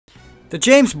The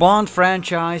James Bond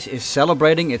franchise is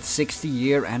celebrating its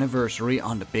 60-year anniversary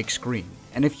on the big screen.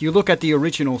 And if you look at the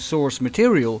original source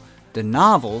material, the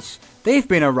novels, they've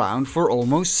been around for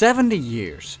almost 70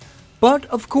 years. But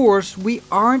of course, we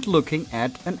aren't looking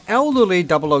at an elderly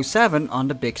 007 on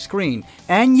the big screen.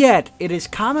 And yet, it is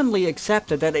commonly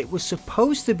accepted that it was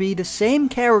supposed to be the same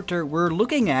character we're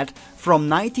looking at from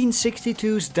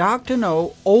 1962's Dr.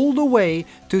 No all the way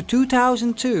to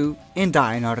 2002 in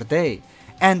Die Another Day.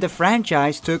 And the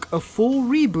franchise took a full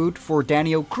reboot for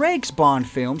Daniel Craig's Bond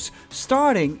films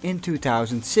starting in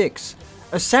 2006.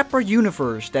 A separate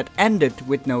universe that ended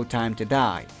with No Time to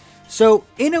Die. So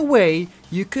in a way,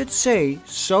 you could say,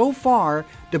 so far,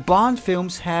 the Bond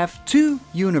films have two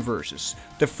universes.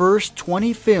 The first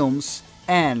 20 films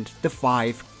and the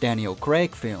 5 Daniel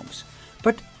Craig films.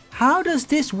 But how does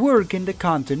this work in the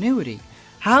continuity?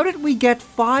 How did we get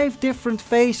 5 different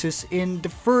faces in the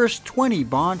first 20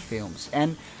 Bond films?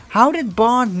 And how did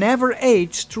Bond never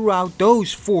age throughout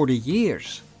those 40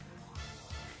 years?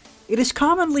 It is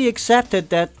commonly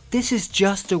accepted that this is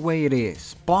just the way it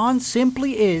is. Bond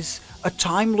simply is a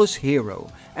timeless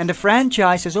hero, and the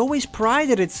franchise has always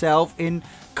prided itself in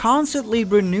constantly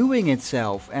renewing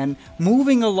itself and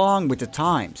moving along with the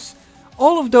times.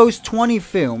 All of those 20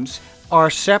 films are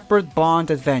separate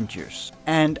Bond adventures,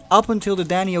 and up until the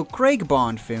Daniel Craig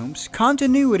Bond films,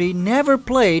 continuity never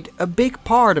played a big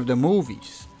part of the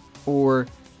movies. Or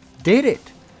did it?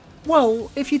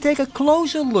 Well, if you take a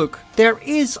closer look, there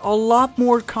is a lot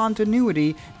more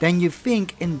continuity than you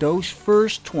think in those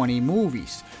first 20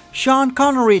 movies. Sean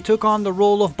Connery took on the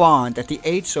role of Bond at the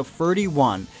age of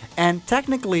 31, and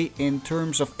technically in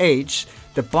terms of age,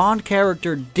 the Bond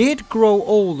character did grow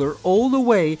older all the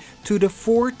way to the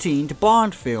 14th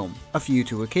Bond film, A View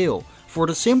to a Kill, for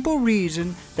the simple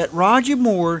reason that Roger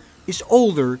Moore is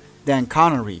older than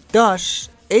Connery. Thus,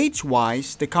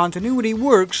 age-wise, the continuity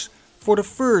works for the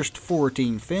first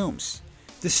 14 films.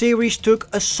 The series took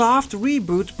a soft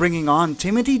reboot, bringing on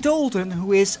Timothy Dalton,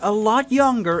 who is a lot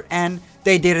younger, and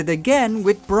they did it again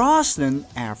with Brosnan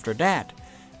after that.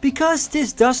 Because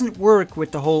this doesn't work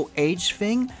with the whole age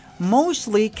thing,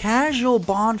 mostly casual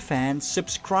Bond fans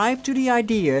subscribe to the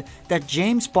idea that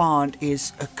James Bond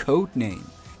is a code name.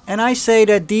 And I say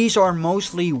that these are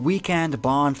mostly weekend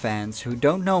Bond fans who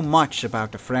don't know much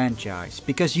about the franchise,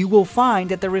 because you will find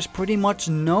that there is pretty much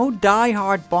no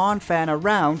die-hard Bond fan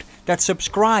around that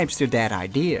subscribes to that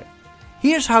idea.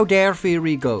 Here's how their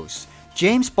theory goes.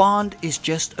 James Bond is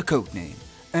just a codename,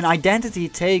 an identity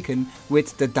taken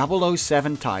with the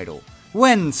 007 title.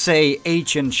 When, say,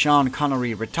 Agent Sean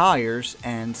Connery retires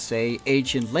and, say,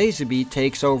 Agent Lazenby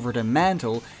takes over the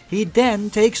mantle, he then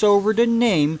takes over the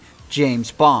name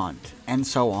James Bond, and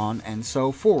so on and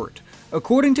so forth.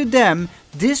 According to them,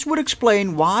 this would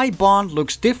explain why Bond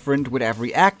looks different with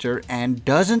every actor and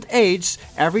doesn't age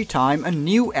every time a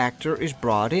new actor is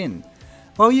brought in.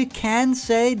 While you can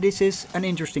say this is an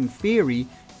interesting theory,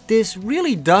 this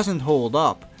really doesn't hold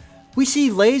up. We see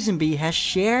Lazenby has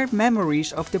shared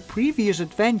memories of the previous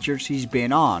adventures he's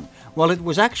been on, while it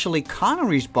was actually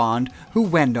Connery's Bond who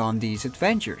went on these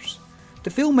adventures. The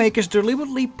filmmakers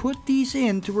deliberately put these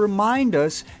in to remind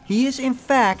us he is in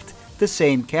fact the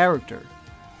same character.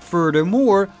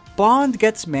 Furthermore, Bond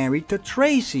gets married to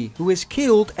Tracy, who is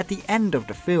killed at the end of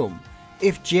the film.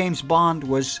 If James Bond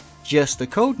was just a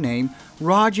codename,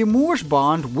 Roger Moore's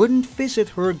Bond wouldn't visit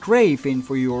her grave in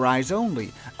For Your Eyes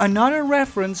Only. Another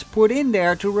reference put in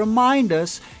there to remind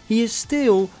us he is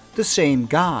still the same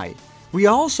guy. We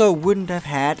also wouldn't have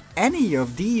had any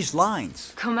of these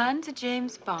lines. Commander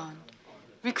James Bond,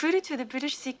 recruited to the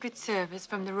British Secret Service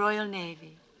from the Royal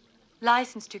Navy,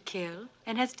 licensed to kill,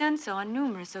 and has done so on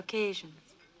numerous occasions.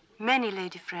 Many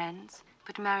lady friends,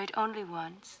 but married only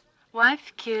once.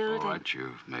 Wife killed. All right,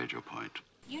 you've made your point.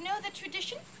 You know the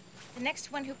tradition? The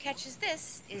next one who catches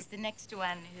this is the next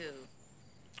one who...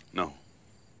 No.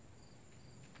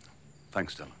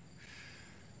 Thanks, Stella.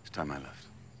 It's time I left.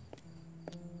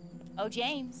 Oh,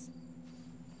 James.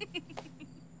 Did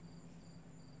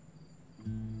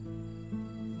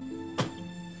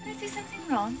I say something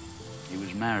wrong? He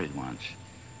was married once,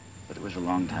 but it was a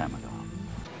long time ago.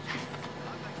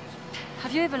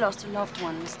 Have you ever lost a loved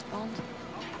one, Mr. Bond?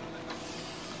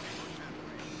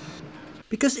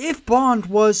 Because if Bond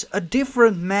was a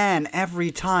different man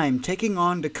every time, taking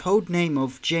on the codename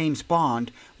of James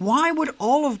Bond, why would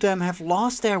all of them have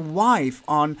lost their wife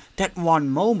on that one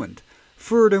moment?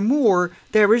 Furthermore,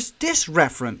 there is this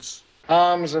reference.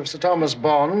 Arms of Sir Thomas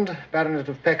Bond, Baronet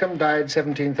of Peckham, died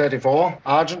 1734.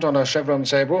 Argent on a chevron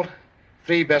sable.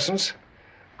 3 besants.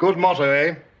 Good motto,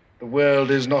 eh? The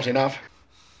world is not enough.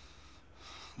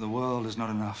 The world is not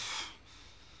enough.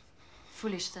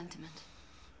 Foolish sentiment.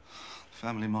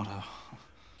 Family motto.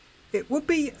 It would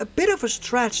be a bit of a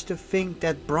stretch to think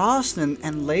that Brosnan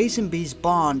and Lazenby's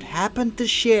Bond happened to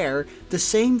share the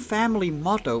same family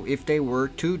motto if they were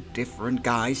two different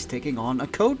guys taking on a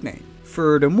codename.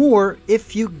 Furthermore,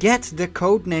 if you get the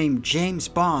codename James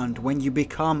Bond when you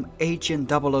become Agent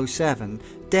 007,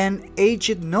 then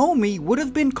Agent Nomi would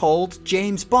have been called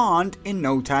James Bond in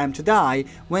No Time to Die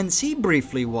when she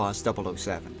briefly was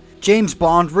 007. James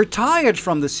Bond retired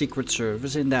from the Secret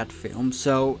Service in that film,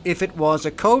 so if it was a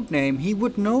codename, he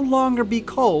would no longer be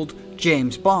called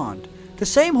James Bond. The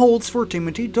same holds for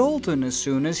Timothy Dalton as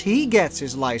soon as he gets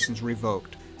his license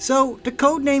revoked. So the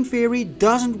codename theory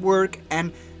doesn't work,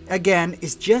 and again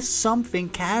is just something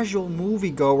casual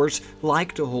moviegoers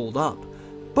like to hold up.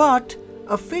 But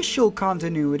official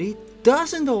continuity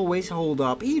doesn't always hold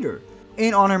up either.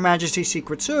 In On Her Majesty's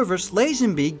Secret Service,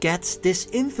 Lazenby gets this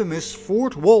infamous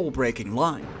fourth wall breaking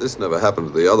line. This never happened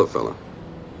to the other fella.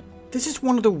 This is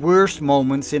one of the worst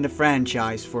moments in the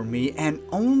franchise for me and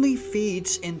only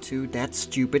feeds into that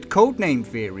stupid codename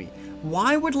theory.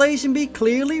 Why would Lazenby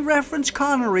clearly reference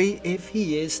Connery if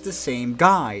he is the same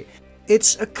guy?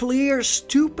 It's a clear,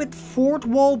 stupid fourth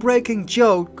wall breaking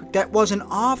joke that was an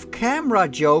off-camera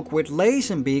joke with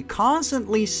Lazenby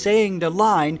constantly saying the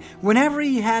line whenever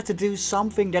he had to do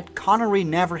something that Connery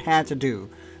never had to do.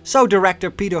 So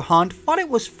director Peter Hunt thought it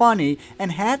was funny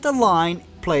and had the line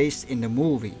placed in the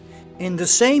movie. In the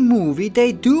same movie,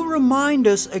 they do remind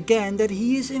us again that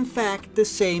he is in fact the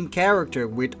same character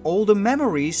with all the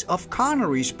memories of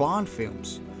Connery's Bond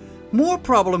films. More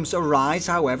problems arise,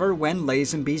 however, when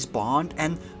Lazenby's Bond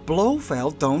and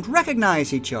Blofeld don't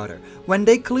recognize each other, when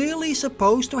they clearly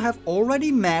supposed to have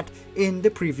already met in the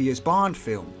previous Bond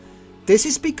film. This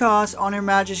is because On Her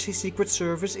Majesty's Secret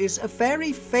Service is a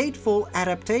very faithful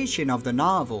adaptation of the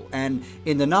novel, and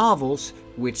in the novels,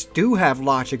 which do have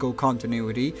logical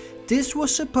continuity, this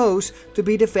was supposed to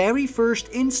be the very first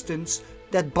instance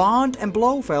that Bond and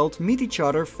Blofeld meet each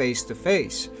other face to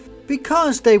face.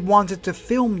 Because they wanted to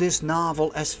film this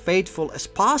novel as faithful as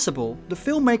possible, the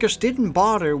filmmakers didn't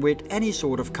bother with any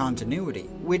sort of continuity,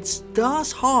 which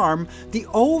does harm the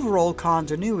overall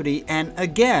continuity and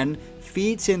again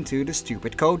feeds into the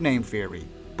stupid codename theory.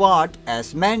 But,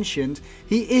 as mentioned,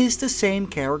 he is the same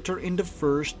character in the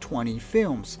first 20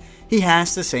 films. He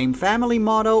has the same family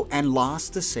motto and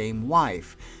lost the same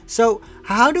wife. So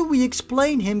how do we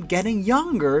explain him getting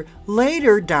younger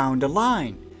later down the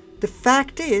line? The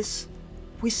fact is,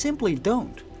 we simply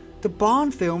don't. The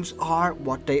Bond films are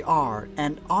what they are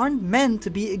and aren't meant to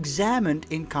be examined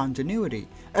in continuity.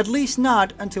 At least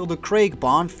not until the Craig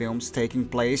Bond films taking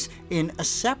place in a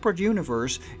separate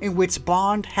universe in which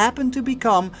Bond happened to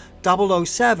become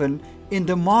 007 in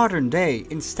the modern day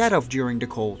instead of during the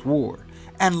Cold War,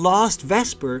 and lost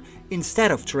Vesper instead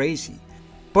of Tracy.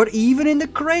 But even in the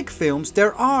Craig films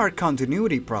there are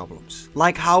continuity problems,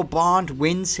 like how Bond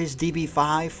wins his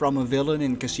DB5 from a villain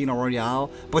in Casino Royale,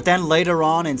 but then later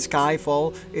on in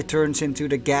Skyfall it turns into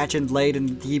the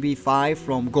gadget-laden DB5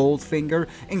 from Goldfinger,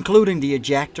 including the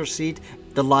ejector seat,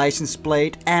 the license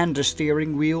plate and the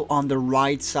steering wheel on the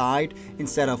right side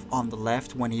instead of on the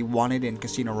left when he won it in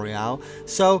Casino Royale.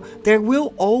 So there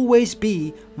will always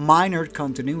be minor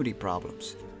continuity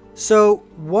problems. So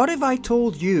what if I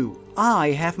told you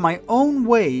I have my own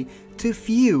way to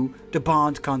view the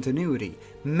Bond continuity,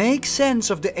 make sense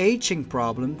of the aging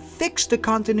problem, fix the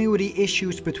continuity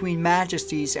issues between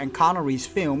Majesty's and Connery's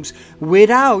films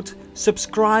without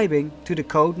subscribing to the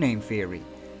codename theory?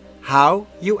 How,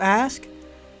 you ask?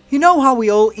 You know how we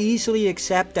all easily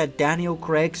accept that Daniel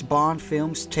Craig's Bond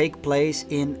films take place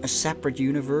in a separate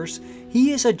universe?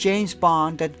 He is a James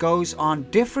Bond that goes on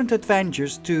different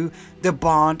adventures to the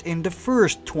Bond in the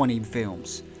first 20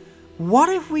 films. What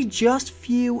if we just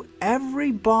view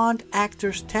every Bond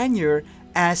actor's tenure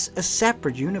as a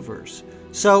separate universe?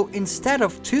 So instead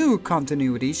of 2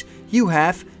 continuities, you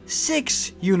have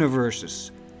 6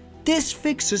 universes. This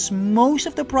fixes most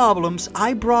of the problems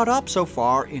I brought up so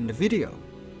far in the video.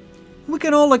 We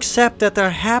can all accept that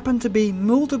there happen to be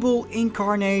multiple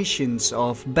incarnations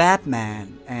of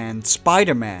Batman and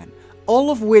Spider-Man,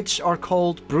 all of which are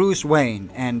called Bruce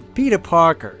Wayne and Peter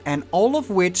Parker, and all of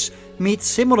which meet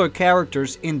similar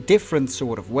characters in different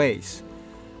sort of ways.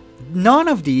 None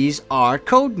of these are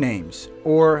codenames,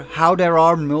 or how there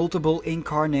are multiple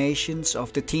incarnations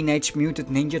of the Teenage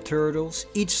Mutant Ninja Turtles,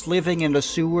 each living in the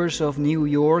sewers of New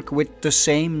York with the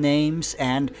same names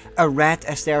and a rat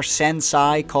as their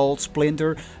sensei called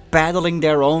Splinter, battling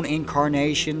their own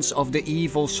incarnations of the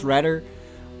evil Shredder.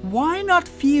 Why not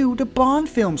view the Bond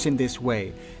films in this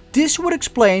way? This would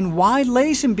explain why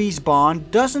Lazenby's Bond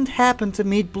doesn't happen to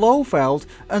meet Blofeld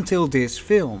until this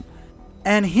film.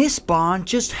 And his Bond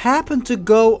just happened to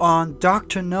go on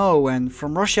Dr. No and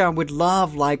From Russia with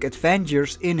Love like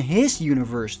adventures in his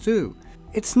universe too.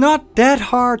 It's not that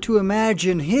hard to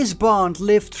imagine his Bond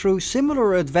lived through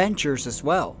similar adventures as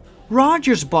well.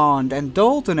 Roger's Bond and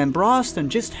Dalton and Brosnan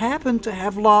just happened to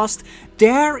have lost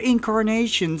their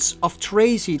incarnations of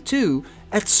Tracy too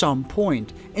at some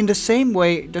point, in the same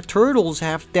way the Turtles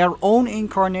have their own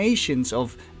incarnations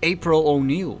of April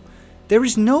O'Neil. There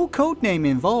is no codename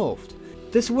involved.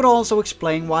 This would also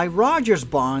explain why Roger's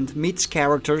Bond meets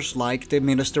characters like the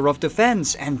Minister of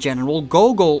Defense and General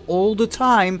Gogol all the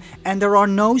time, and there are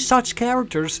no such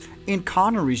characters in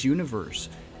Connery's universe.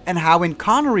 And how in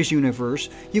Connery's universe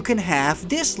you can have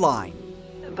this line.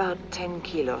 About 10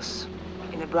 kilos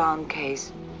in a brown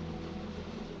case.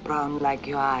 Brown like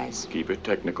your eyes. Keep it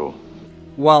technical.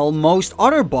 While most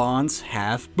other Bonds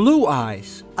have blue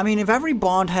eyes. I mean, if every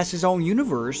Bond has his own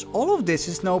universe, all of this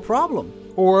is no problem.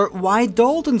 Or why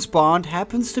Dalton's Bond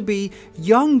happens to be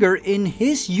younger in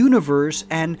his universe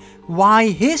and why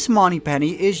his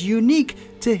Moneypenny is unique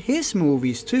to his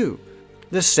movies too.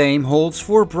 The same holds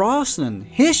for Brosnan.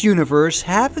 His universe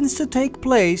happens to take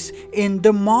place in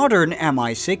the modern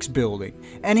MI6 building,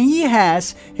 and he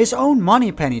has his own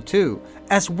Moneypenny too,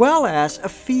 as well as a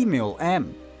female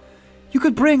M. You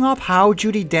could bring up how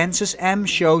Judi Dench's M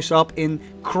shows up in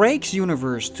Craig's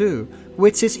universe too,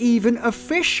 which is even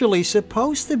officially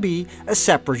supposed to be a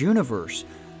separate universe.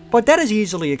 But that is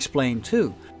easily explained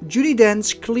too. Judi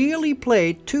Dench clearly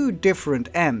played two different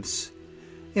M's.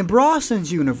 In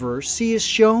Brosnan's universe, she is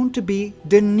shown to be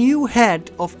the new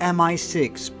head of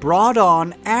MI6, brought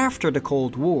on after the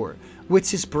Cold War,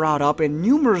 which is brought up in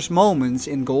numerous moments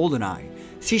in GoldenEye.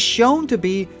 She's shown to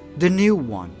be the new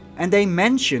one, and they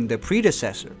mention the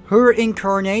predecessor. Her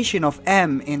incarnation of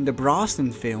M in the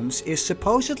Brosnan films is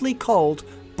supposedly called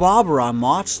Barbara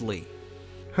Maudsley.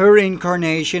 Her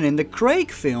incarnation in the Craig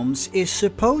films is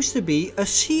supposed to be a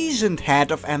seasoned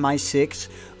head of MI6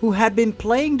 who had been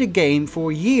playing the game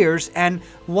for years and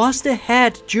was the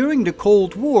head during the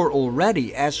Cold War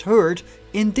already, as heard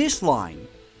in this line.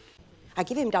 I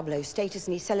give him 00 status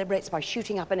and he celebrates by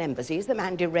shooting up an embassy. Is the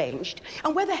man deranged?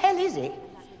 And where the hell is he?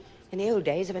 In the old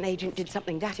days, if an agent did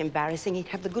something that embarrassing, he'd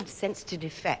have the good sense to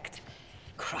defect.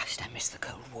 Christ, I miss the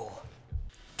Cold War.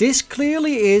 This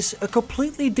clearly is a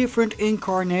completely different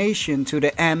incarnation to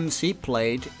the M she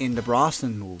played in the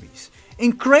Brosnan movies.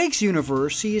 In Craig's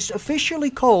universe, she is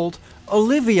officially called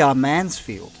Olivia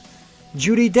Mansfield.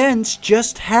 Judi Dench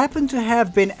just happened to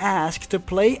have been asked to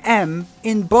play M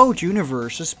in both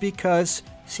universes because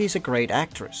she's a great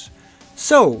actress.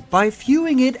 So, by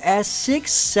viewing it as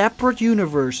 6 separate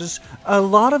universes, a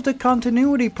lot of the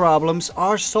continuity problems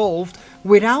are solved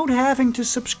without having to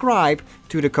subscribe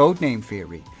to the codename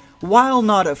theory. While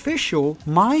not official,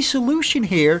 my solution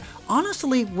here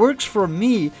honestly works for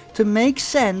me to make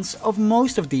sense of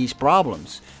most of these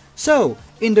problems. So,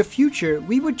 in the future,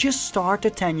 we would just start the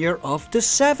tenure of the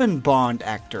 7th Bond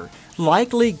actor,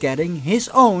 likely getting his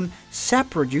own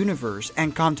separate universe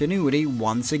and continuity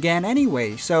once again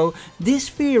anyway, so this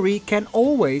theory can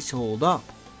always hold up.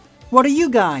 What do you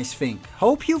guys think?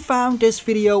 Hope you found this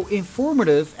video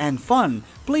informative and fun.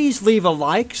 Please leave a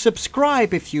like,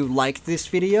 subscribe if you liked this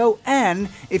video, and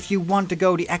if you want to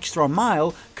go the extra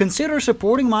mile, consider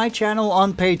supporting my channel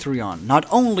on Patreon. Not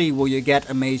only will you get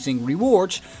amazing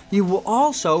rewards, you will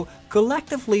also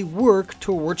collectively work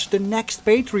towards the next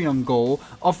Patreon goal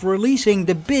of releasing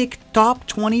the big top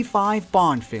 25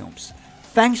 Bond films.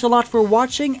 Thanks a lot for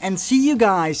watching and see you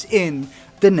guys in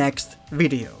the next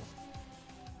video.